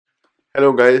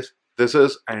Hello guys, this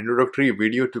is an introductory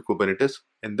video to Kubernetes.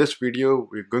 In this video,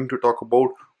 we're going to talk about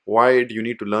why do you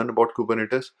need to learn about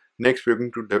Kubernetes. Next, we're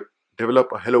going to develop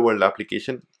a Hello World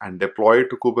application and deploy it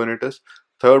to Kubernetes.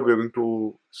 Third, we're going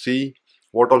to see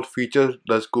what all features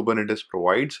does Kubernetes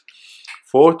provides.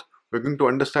 Fourth, we're going to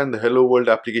understand the Hello World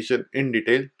application in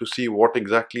detail to see what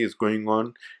exactly is going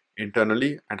on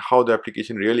internally and how the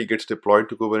application really gets deployed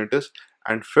to Kubernetes.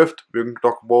 And fifth, we're going to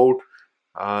talk about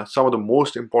some of the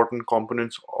most important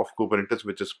components of Kubernetes,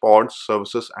 which is pods,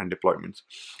 services, and deployments.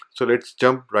 So let's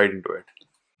jump right into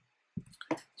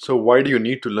it. So why do you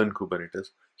need to learn Kubernetes?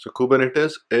 So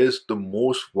Kubernetes is the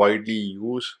most widely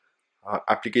used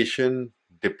application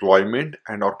deployment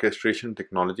and orchestration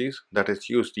technologies that is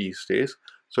used these days.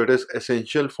 So it is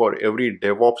essential for every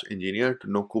DevOps engineer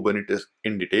to know Kubernetes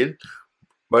in detail.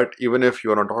 But even if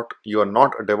you are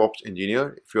not a DevOps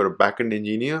engineer, if you're a backend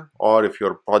engineer or if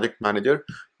you're a project manager,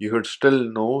 you should still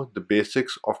know the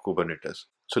basics of Kubernetes.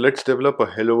 So let's develop a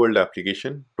Hello World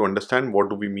application to understand what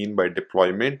do we mean by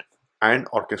deployment and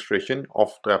orchestration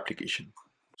of the application.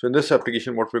 So in this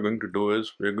application, what we're going to do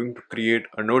is we're going to create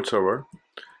a node server,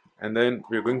 and then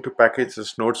we're going to package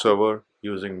this node server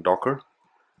using Docker,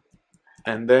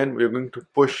 and then we're going to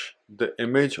push the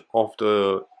image of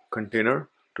the container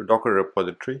to Docker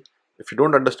repository. If you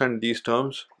don't understand these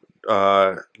terms,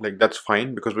 that's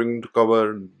fine, because we're going to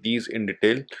cover these in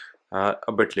detail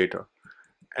a bit later.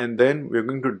 And then we're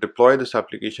going to deploy this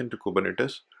application to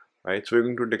Kubernetes, right? So we're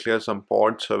going to declare some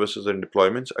pods, services, and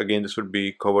deployments. Again, this would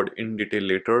be covered in detail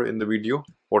later in the video,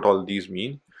 what all these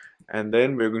mean. And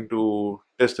then we're going to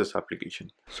test this application.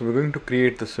 So we're going to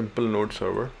create the simple node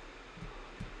server,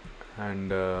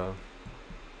 and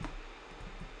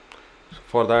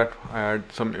for that I add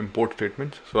some import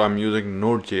statements. So I'm using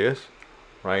Node.js,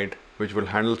 right, which will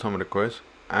handle some requests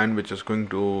and which is going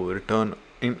to return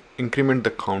increment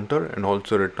the counter and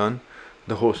also return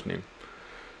the host name.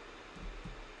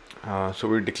 So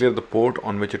we declare the port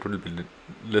on which it will be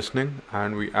listening,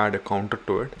 and we add a counter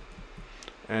to it.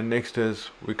 And next is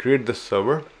we create this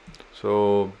server.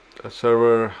 So a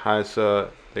server has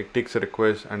takes a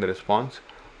request and a response,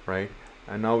 right?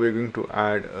 And now we're going to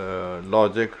add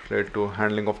logic related to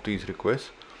handling of these requests.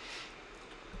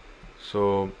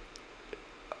 So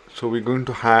we're going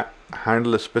to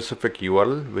handle a specific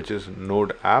URL, which is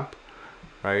node app,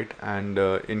 right? And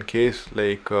in case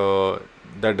that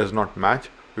does not match,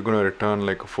 we're going to return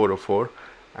like a 404,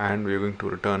 and we're going to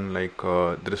return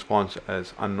the response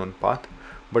as unknown path.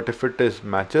 But if it is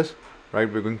matches,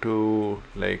 right, we're going to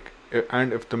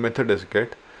and if the method is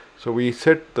get, so we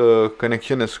set the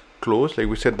connection as closed,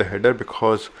 we set the header,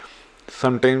 because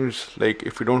sometimes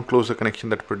if you don't close the connection,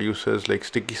 that produces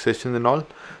sticky sessions and all.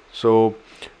 So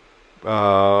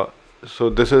so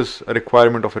this is a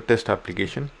requirement of a test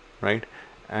application, right?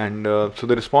 And so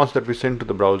the response that we send to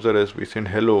the browser is we send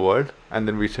hello world, and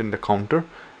then we send the counter,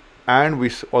 and we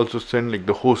also send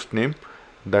the host name,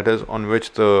 that is on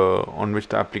which the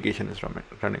application is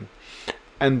running,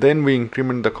 and then we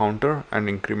increment the counter and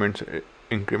increment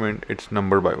its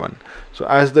number by 1. So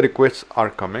as the requests are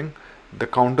coming, the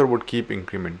counter would keep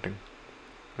incrementing,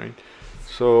 right?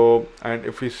 So, and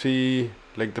if we see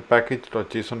the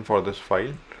package.json for this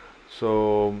file,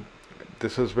 so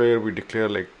this is where we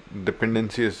declare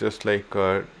dependency is just we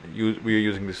are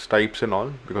using these types and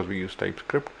all, because we use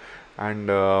TypeScript. And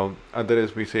other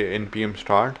is we say npm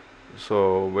start,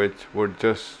 so which would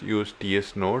just use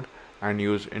ts node and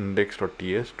use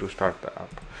index.ts to start the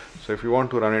app. So if you want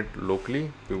to run it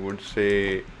locally, we would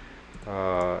say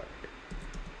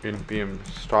npm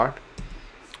start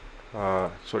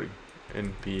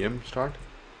npm start,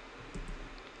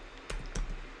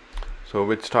 so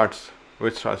which starts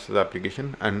the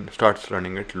application and starts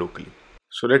running it locally.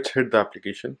 So let's hit the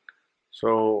application.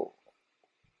 So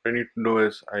what I need to do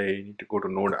is I need to go to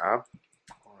node app.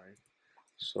 Alright,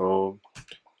 so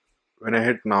when I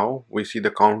hit now, we see the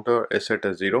counter is set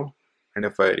as 0, and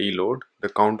if I reload, the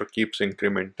counter keeps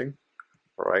incrementing,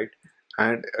 right?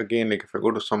 And again, if I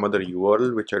go to some other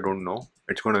URL which I don't know,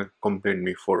 it's going to complain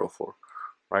me 404,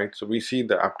 right? So we see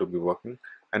the app to be working,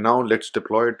 and now let's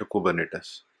deploy it to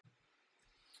Kubernetes.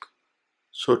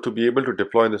 So to be able to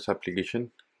deploy this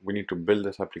application, we need to build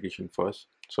this application first.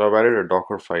 So I've added a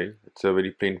Docker file. It's a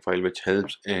very plain file which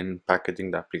helps in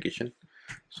packaging the application.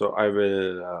 So I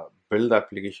will build the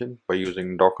application by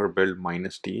using docker build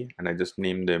 -t, and I just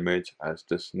name the image as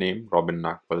this name, Robin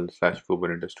Nakpal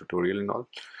 /Kubernetes tutorial and all,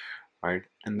 right?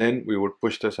 And then we would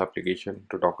push this application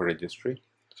to Docker registry.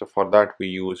 So for that we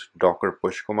use docker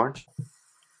push command.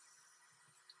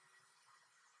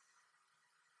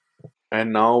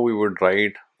 And now we would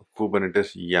write a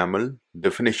Kubernetes YAML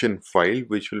definition file,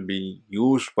 which will be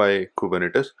used by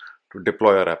Kubernetes to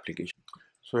deploy our application.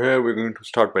 So here we're going to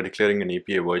start by declaring an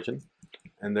API version,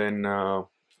 and then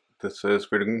this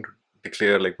is we're going to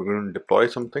declare like we're going to deploy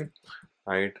something,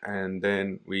 right? And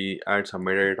then we add some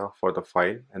metadata for the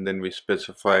file, and then we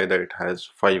specify that it has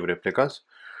 5 replicas.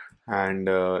 And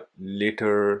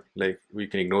later, like, we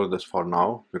can ignore this for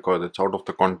now because it's out of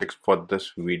the context for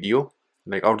this video,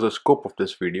 like out of the scope of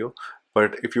this video.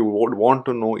 But if you would want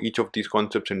to know each of these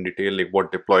concepts in detail, like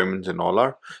what deployments and all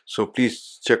are, so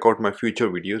please check out my future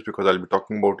videos because I'll be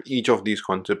talking about each of these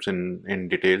concepts in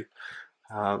detail.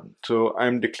 So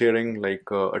I'm declaring like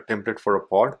a template for a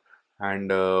pod, and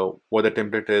what the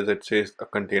template is, it says a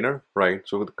container, right?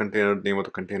 So the container name of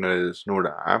the container is node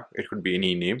app. It could be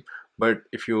any name, but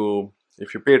if you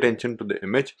pay attention to the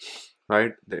image,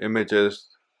 right, the image is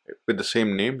with the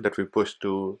same name that we push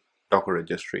to Docker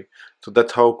registry. So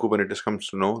that's how Kubernetes comes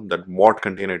to know that what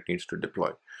container it needs to deploy,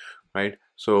 right?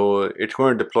 So it's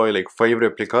going to deploy like 5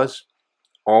 replicas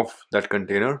of that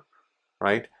container,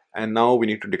 right? And now we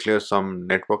need to declare some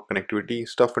network connectivity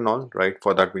stuff and all, right?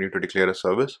 For that we need to declare a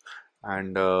service,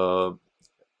 and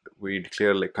we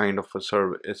declare like kind of a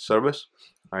service,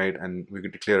 right? And we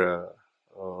could declare a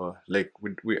like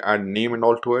we add name and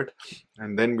all to it,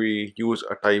 and then we use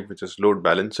a type which is load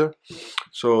balancer.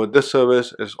 So this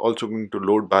service is also going to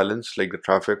load balance like the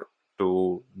traffic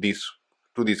to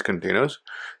these containers.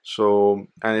 So,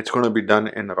 and it's going to be done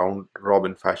in a round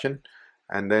robin fashion.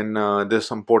 And then there's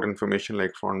some port information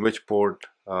like from which port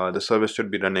the service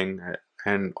should be running,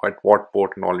 and at what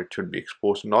port and all it should be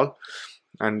exposed and all.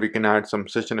 And we can add some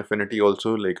session affinity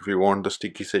also, like if we want the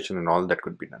sticky session and all, that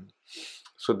could be done.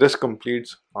 So this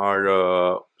completes our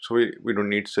so we don't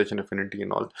need session affinity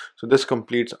and all. So this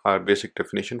completes our basic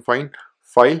definition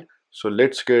file. So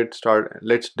let's get started.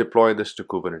 Let's deploy this to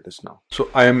Kubernetes now. So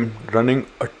I am running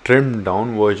a trimmed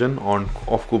down version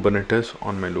of Kubernetes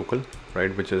on my local,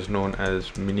 right, which is known as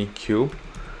Minikube.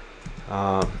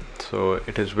 So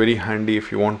it is very handy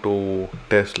if you want to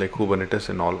test like Kubernetes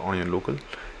and all on your local.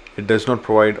 It does not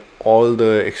provide all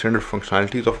the extended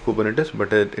functionalities of Kubernetes,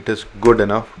 but it is good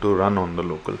enough to run on the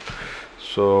local.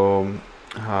 So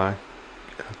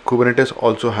Kubernetes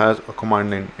also has a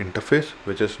command line interface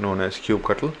which is known as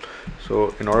kubectl.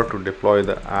 So in order to deploy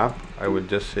the app, I would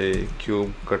just say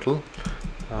kubectl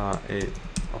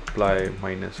apply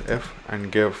 -f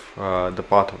and give the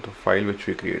path of the file which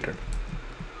we created.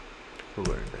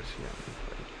 Kubernetes,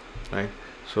 yeah, right?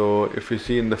 So if you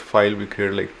see in the file, we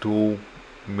created like 2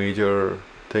 major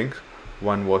things.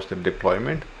 One was the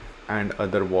deployment and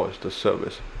other was the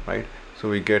service, right? So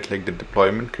we get like the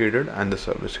deployment created and the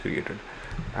service created.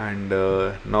 And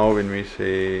now when we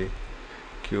say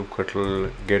kubectl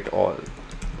get all,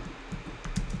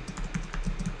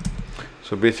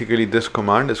 so basically this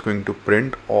command is going to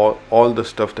print all the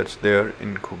stuff that's there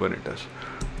in Kubernetes,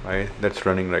 right, that's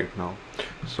running right now.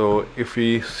 So if we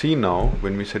see now,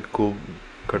 when we said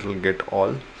kubectl get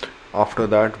all, after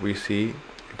that we see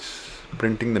it's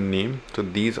printing the name. So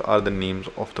these are the names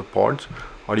of the pods,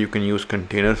 or you can use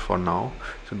containers for now.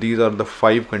 So these are the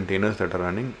 5 containers that are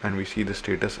running, and we see the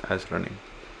status as running,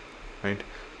 right?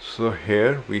 So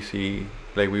here we see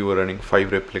like we were running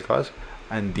 5 replicas,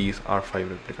 and these are 5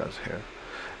 replicas here.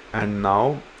 And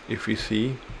now if we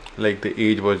see, like the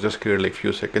age was just created like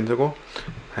few seconds ago,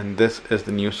 and this is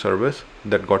the new service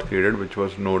that got created, which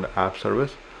was node app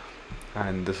service,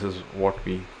 and this is what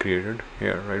we created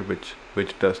here, right,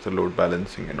 which does the load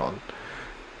balancing and all.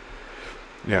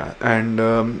 Yeah. And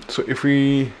so if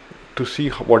we to see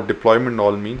what deployment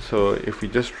all means, so if we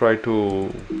just try to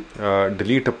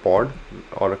delete a pod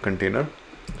or a container,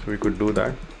 so we could do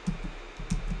that.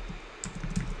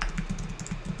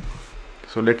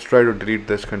 So let's try to delete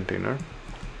this container.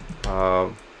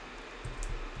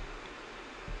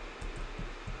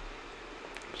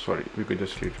 Sorry, we could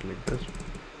just delete it like this.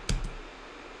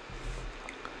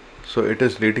 So it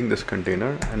is deleting this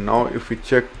container, and now if we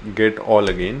check get all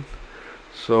again,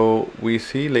 so we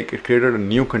see like it created a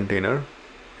new container.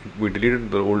 We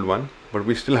deleted the old one, but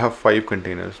we still have 5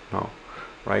 containers now,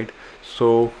 right?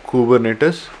 So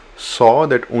Kubernetes saw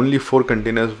that only 4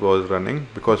 containers was running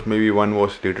because maybe one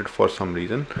was deleted for some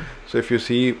reason. So if you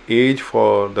see, age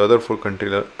for the other 4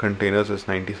 containers is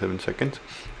 97 seconds,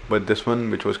 but this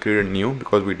one, which was created new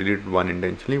because we deleted one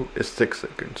intentionally, is 6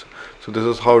 seconds. So this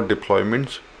is how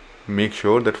deployments make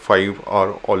sure that 5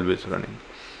 are always running.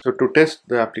 So to test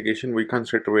the application, we can't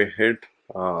straight away hit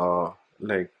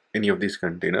like any of these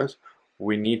containers.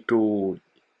 We need to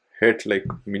hit like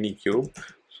Minikube.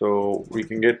 So we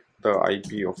can get the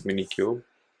IP of Minikube.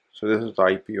 So this is the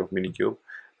IP of Minikube,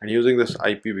 and using this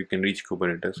IP we can reach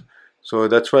Kubernetes. So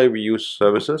that's why we use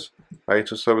services, right?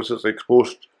 So services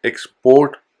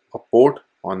export a port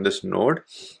on this node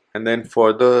and then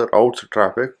further routes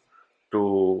traffic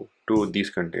to these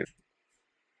containers.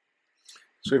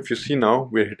 So if you see now,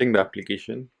 we're hitting the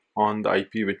application on the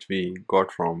IP which we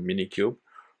got from Minikube,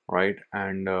 right?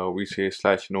 And we say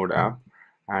 /node app.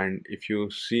 And if you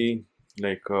see,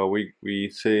 like we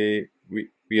say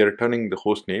we are returning the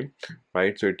host name,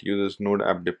 right? So it uses node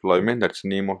app deployment. That's the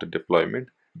name of the deployment,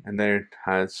 and then it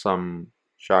has some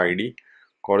SHA ID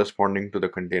corresponding to the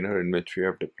container in which we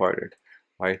have deployed it,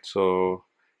 right? So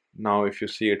now if you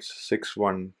see, it's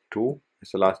 612.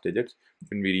 It's the last digits.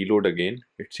 When we reload again,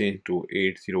 it changed to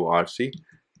 80RC,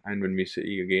 and when we say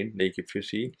again, like if you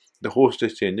see, the host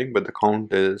is changing but the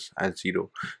count is at 0.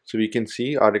 So we can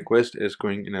see our request is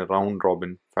going in a round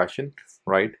robin fashion,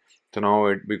 right? So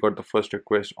now we got the first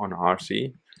request on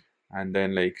RC, and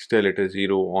then like still it is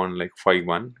 0 on like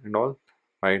 5.1 and all,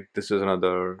 right? This is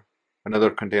another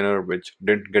container which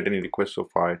didn't get any requests so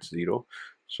far. It's 0.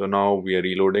 So now we are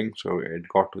reloading, so it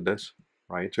got to this,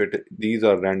 right? So these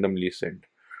are randomly sent,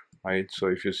 right? So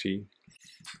if you see,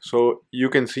 so you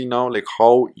can see now like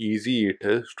how easy it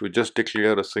is to just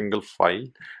declare a single file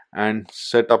and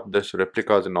set up this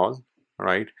replicas and all,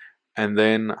 right? And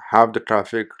then have the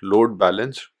traffic load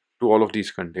balance to all of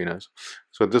these containers.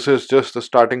 So this is just the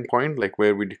starting point, like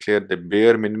where we declare the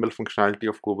bare minimal functionality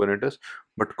of Kubernetes,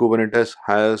 but Kubernetes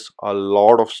has a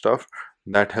lot of stuff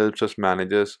that helps us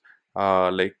manage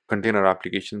like container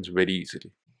applications very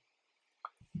easily.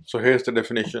 So here's the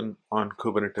definition on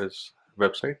Kubernetes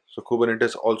website. So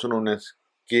Kubernetes, also known as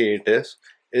K8s,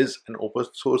 is an open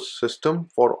source system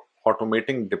for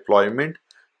automating deployment,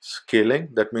 scaling,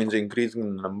 that means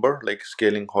increasing the number, like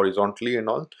scaling horizontally and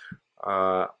all,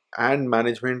 and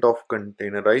management of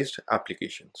containerized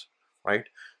applications, right?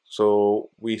 So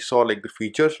we saw like the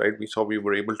features, right? We saw we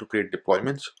were able to create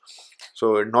deployments.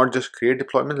 So not just create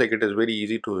deployments, like it is very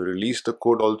easy to release the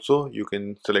code also. You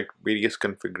can select various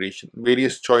configuration,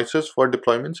 various choices for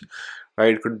deployments,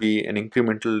 right? It could be an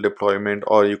incremental deployment,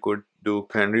 or you could do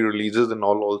canary releases and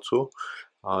all also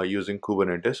using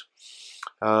Kubernetes.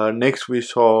 Next we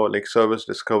saw like service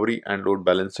discovery and load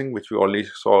balancing, which we already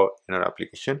saw in our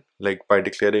application. Like by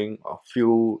declaring a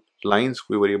few lines,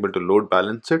 we were able to load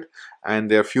balance it, and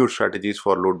there are few strategies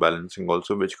for load balancing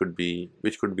also, which could be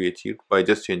achieved by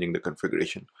just changing the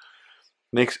configuration.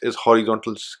 Next is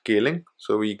horizontal scaling.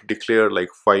 So we declare like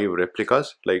 5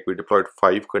 replicas, like we deployed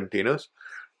 5 containers,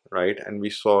 right? And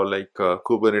we saw like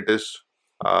Kubernetes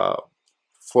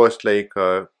first like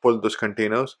pull those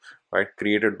containers, right,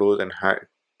 created those and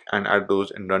add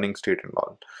those in running state and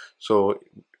all. So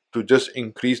to just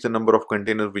increase the number of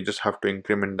containers, we just have to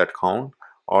increment that count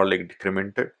or like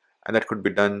decrement it, and that could be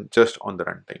done just on the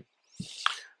runtime.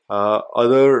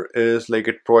 Other is like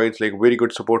it provides like very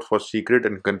good support for secret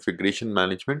and configuration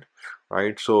management,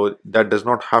 right? So that does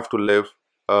not have to live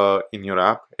in your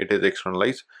app. It is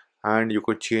externalized, and you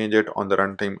could change it on the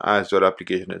runtime as your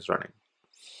application is running.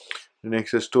 The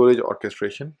next is storage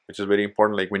orchestration, which is very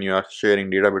important, like when you are sharing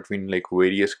data between like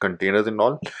various containers and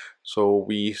all. So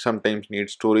we sometimes need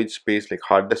storage space like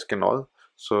hard disk and all.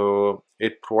 So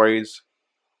it provides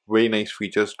very nice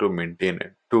features to maintain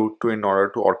it, to in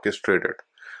order to orchestrate it.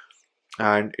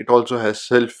 And it also has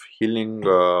self-healing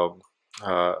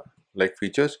like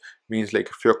features, means like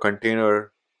if your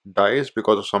container dies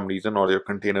because of some reason, or your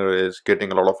container is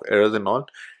getting a lot of errors and all,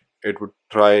 it would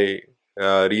try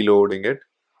reloading it,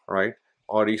 right,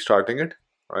 or restarting it,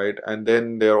 right? And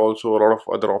then there are also a lot of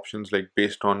other options, like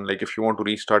based on like if you want to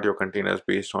restart your containers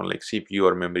based on like CPU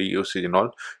or memory usage and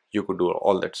all, you could do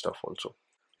all that stuff also.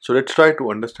 So let's try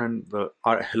to understand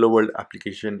our Hello World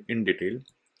application in detail.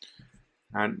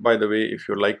 And by the way, if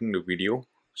you're liking the video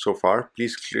so far,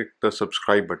 please click the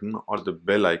subscribe button or the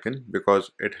bell icon,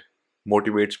 because it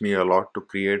motivates me a lot to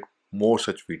create more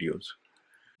such videos.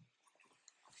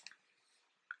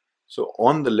 So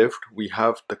on the left, we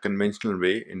have the conventional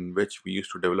way in which we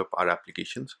used to develop our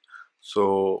applications.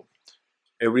 So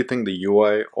everything, the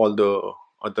UI, all the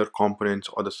other components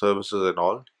or the services and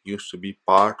all used to be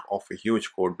part of a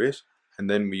huge code base, and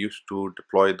then we used to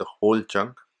deploy the whole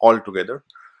chunk all together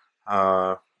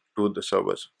to the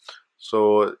servers.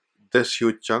 So this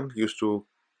huge chunk used to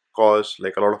cause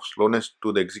like a lot of slowness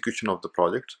to the execution of the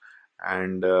projects.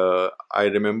 And I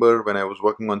remember when I was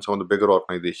working on some of the bigger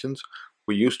organizations,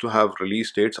 we used to have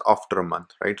release dates after a month,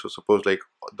 right? So suppose like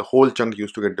the whole chunk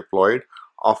used to get deployed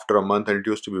after a month, and it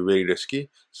used to be very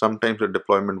risky. Sometimes the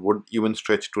deployment would even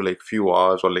stretch to like few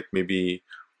hours or like maybe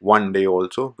one day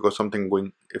also, because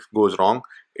something if goes wrong,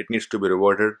 it needs to be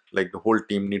reverted, like the whole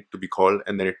team needs to be called,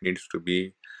 and then it needs to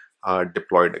be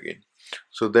deployed again.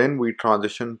 So then we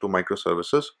transition to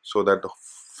microservices so that the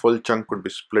full chunk could be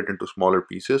split into smaller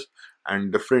pieces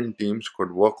and different teams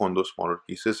could work on those smaller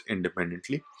pieces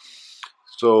independently.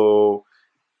 So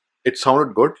it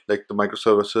sounded good, like the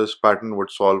microservices pattern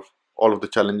would solve all of the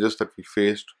challenges that we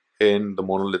faced in the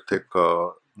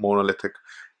monolithic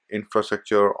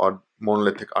infrastructure or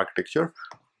monolithic architecture.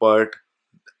 But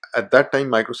at that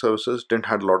time, microservices didn't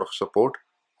have a lot of support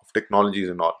of technologies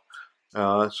and all.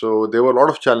 So there were a lot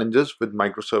of challenges with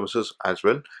microservices as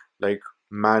well, like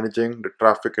managing the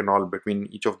traffic and all between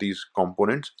each of these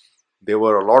components. There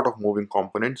were a lot of moving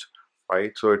components,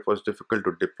 right? So it was difficult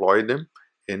to deploy them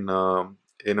in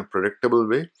a predictable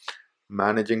way.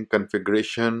 Managing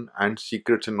configuration and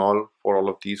secrets and all for all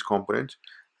of these components,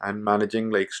 and managing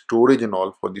like storage and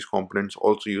all for these components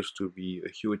also used to be a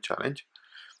huge challenge.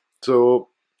 So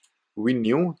we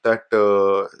knew that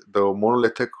the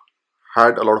monolithic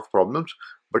had a lot of problems,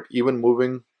 but even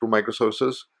moving to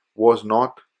microservices was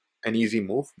not an easy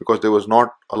move because there was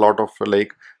not a lot of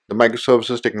like the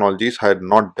microservices technologies had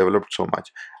not developed so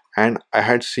much, and I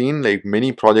had seen like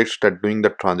many projects that doing the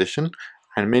transition,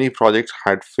 and many projects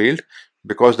had failed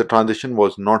because the transition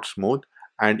was not smooth,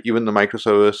 and even the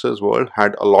microservices world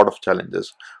had a lot of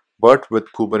challenges. But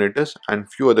with Kubernetes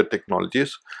and few other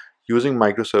technologies, using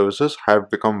microservices have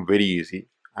become very easy,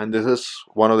 and this is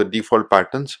one of the default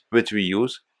patterns which we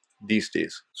use these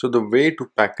days. So the way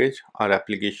to package our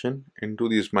application into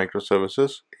these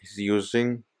microservices is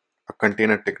using a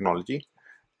container technology,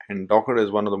 and Docker is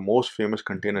one of the most famous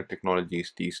container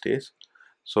technologies these days.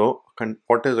 So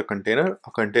what is a container?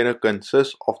 A container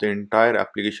consists of the entire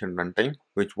application runtime,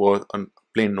 which was a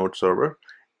plain node server,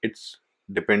 its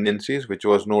dependencies, which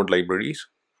was node libraries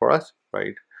for us,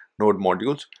 right? Node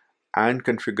modules, and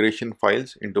configuration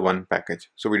files into one package.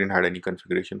 So we didn't have any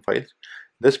configuration files.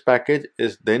 This package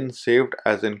is then saved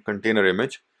as in container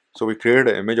image. So we create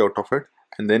an image out of it,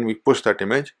 and then we push that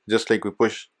image just like we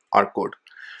push our code.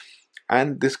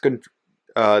 And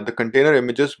the container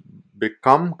images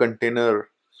become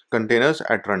containers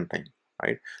at runtime,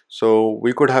 right? So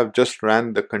we could have just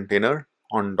ran the container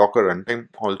on Docker runtime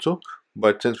also,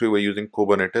 but since we were using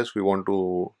Kubernetes, we want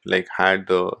to like had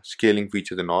the scaling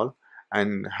features and all,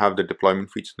 and have the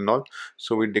deployment features and all.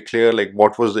 So we declare like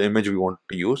what was the image we want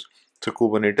to use. So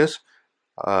Kubernetes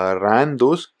ran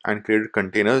those and created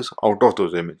containers out of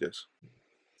those images.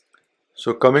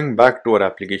 So coming back to our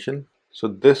application, so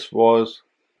this was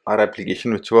our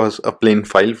application, which was a plain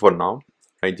file for now,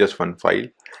 right? Just one file.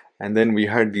 And then we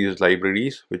had these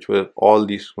libraries, which were all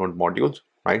these node modules,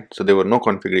 right? So there were no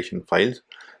configuration files.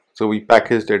 So we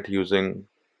packaged it using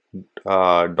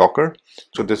Docker.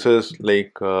 So this is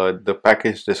like the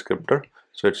package descriptor.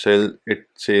 So it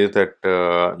says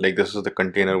that like this is the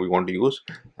container we want to use,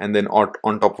 and then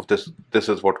on top of this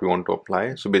is what we want to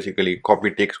apply. So basically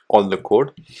copy takes all the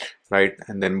code, right?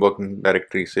 And then working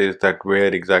directory says that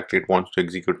where exactly it wants to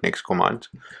execute next commands.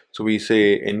 So we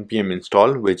say npm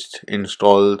install, which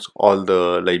installs all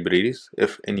the libraries.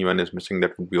 If anyone is missing,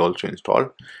 that would be also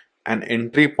installed. An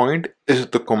entry point is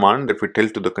the command that we tell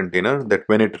to the container that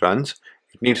when it runs,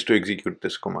 it needs to execute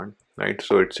this command, right?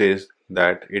 So it says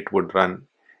that it would run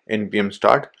npm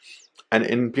start, and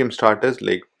npm start is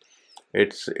like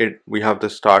we have the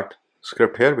start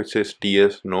script here which says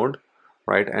ts node,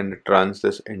 right? And it runs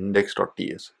this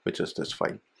index.ts, which is this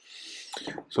file.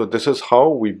 So this is how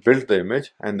we built the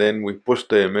image, and then we push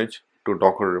the image to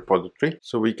Docker repository.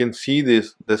 So we can see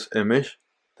this image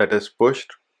that is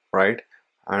pushed, right?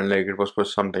 And like it was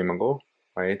pushed some time ago,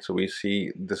 right? So we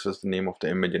see this is the name of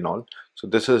the image and all. So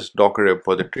this is Docker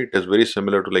repository. It is very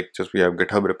similar to like just we have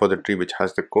GitHub repository which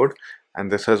has the code,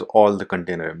 and this has all the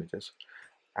container images.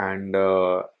 And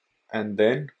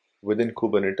then within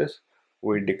Kubernetes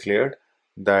we declared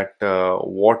that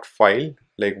what file,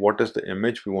 like what is the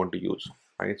image we want to use,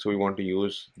 right? So we want to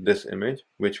use this image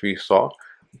which we saw,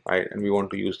 right? And we want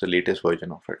to use the latest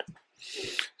version of it.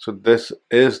 So this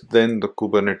is then the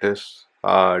Kubernetes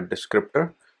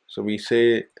descriptor. So we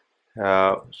say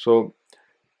so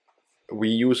we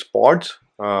use pods,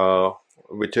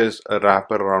 which is a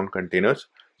wrapper around containers.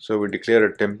 So we declare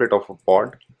a template of a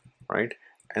pod, right?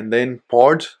 And then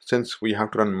pods, since we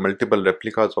have to run multiple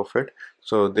replicas of it,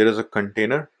 so there is a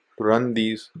container to run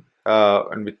these,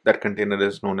 and with that container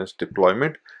is known as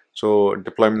deployment. So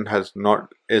deployment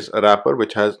is a wrapper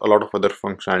which has a lot of other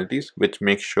functionalities, which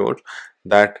makes sure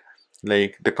that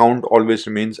like the count always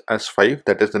remains as 5.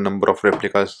 That is the number of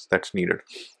replicas that's needed.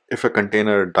 If a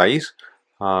container dies,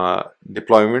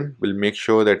 deployment will make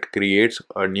sure that creates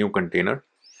a new container,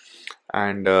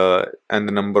 and the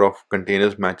number of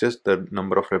containers matches the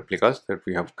number of replicas that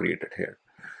we have created here.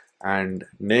 And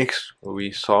next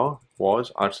we saw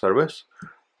was our service,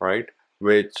 right,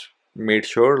 which made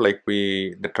sure like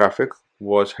the traffic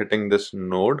was hitting this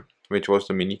node, which was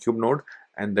the Minikube node,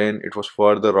 and then it was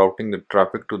further routing the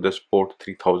traffic to this port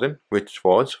 3000, which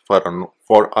was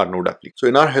for our node application. So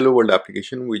in our hello world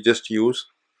application, we just use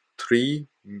three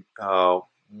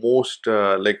most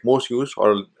used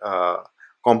or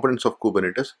components of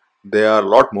Kubernetes. There are a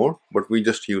lot more, but we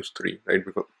just use three, right,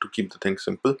 because to keep the thing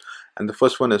simple. And the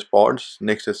first one is pods,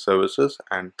 next is services,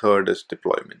 and third is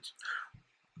deployments.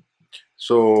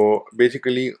 So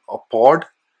basically a pod,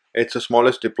 it's the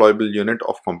smallest deployable unit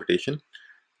of computation,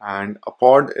 and a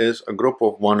pod is a group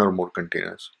of one or more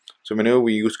containers. So whenever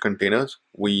we use containers,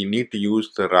 we need to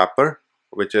use the wrapper,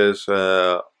 which is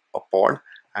a pod,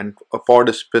 and a pod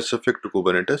is specific to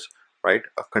Kubernetes, right?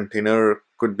 A container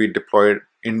could be deployed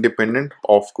independent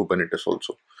of Kubernetes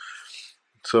also.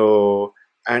 So,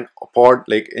 and a pod,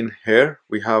 like in here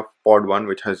we have pod 1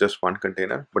 which has just one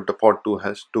container, but the pod 2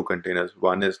 has two containers.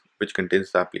 One is which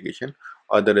contains the application,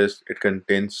 other is it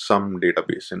contains some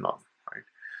database in on, right?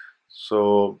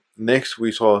 So next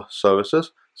we saw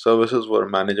services. Services were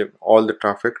managing all the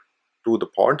traffic to the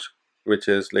pods, which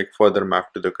is like further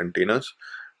mapped to the containers,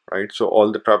 right? So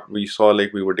all the traffic we saw,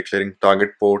 like we were declaring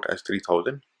target port as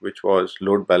 3000, which was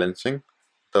load balancing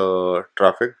the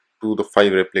traffic to the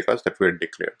 5 replicas that were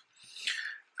declared.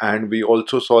 And we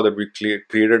also saw that we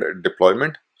created a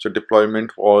deployment. So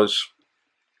deployment was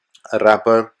a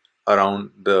wrapper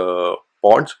around the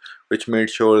pods, which made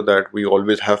sure that we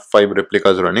always have 5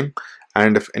 replicas running,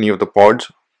 and if any of the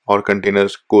pods or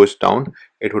containers goes down,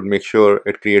 it would make sure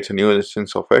it creates a new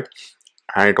instance of it,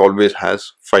 and it always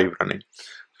has 5 running.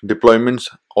 Deployments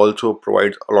also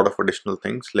provides a lot of additional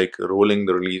things like rolling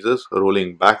the releases,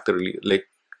 rolling back the release, like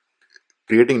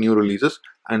creating new releases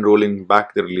and rolling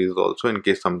back the releases also in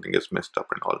case something is messed up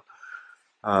and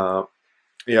all.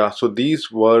 Yeah, so these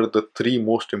were the 3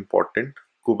 most important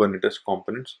Kubernetes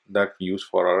components that we use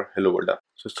for our Hello World app.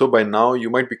 So by now you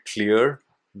might be clear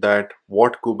that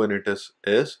what Kubernetes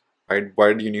is, right?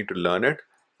 Why do you need to learn it?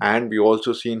 And we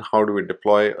also seen how do we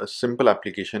deploy a simple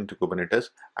application to Kubernetes,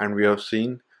 and we have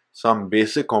seen some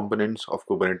basic components of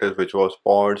Kubernetes, which was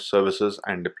pods, services,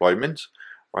 and deployments,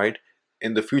 right?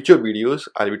 In the future videos,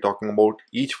 I'll be talking about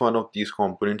each one of these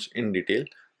components in detail.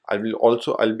 I'll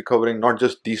be covering not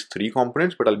just these 3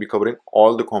 components, but I'll be covering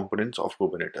all the components of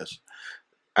Kubernetes.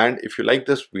 And if you like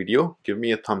this video, give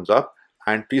me a thumbs up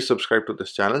and please subscribe to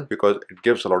this channel because it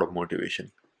gives a lot of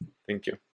motivation. Thank you.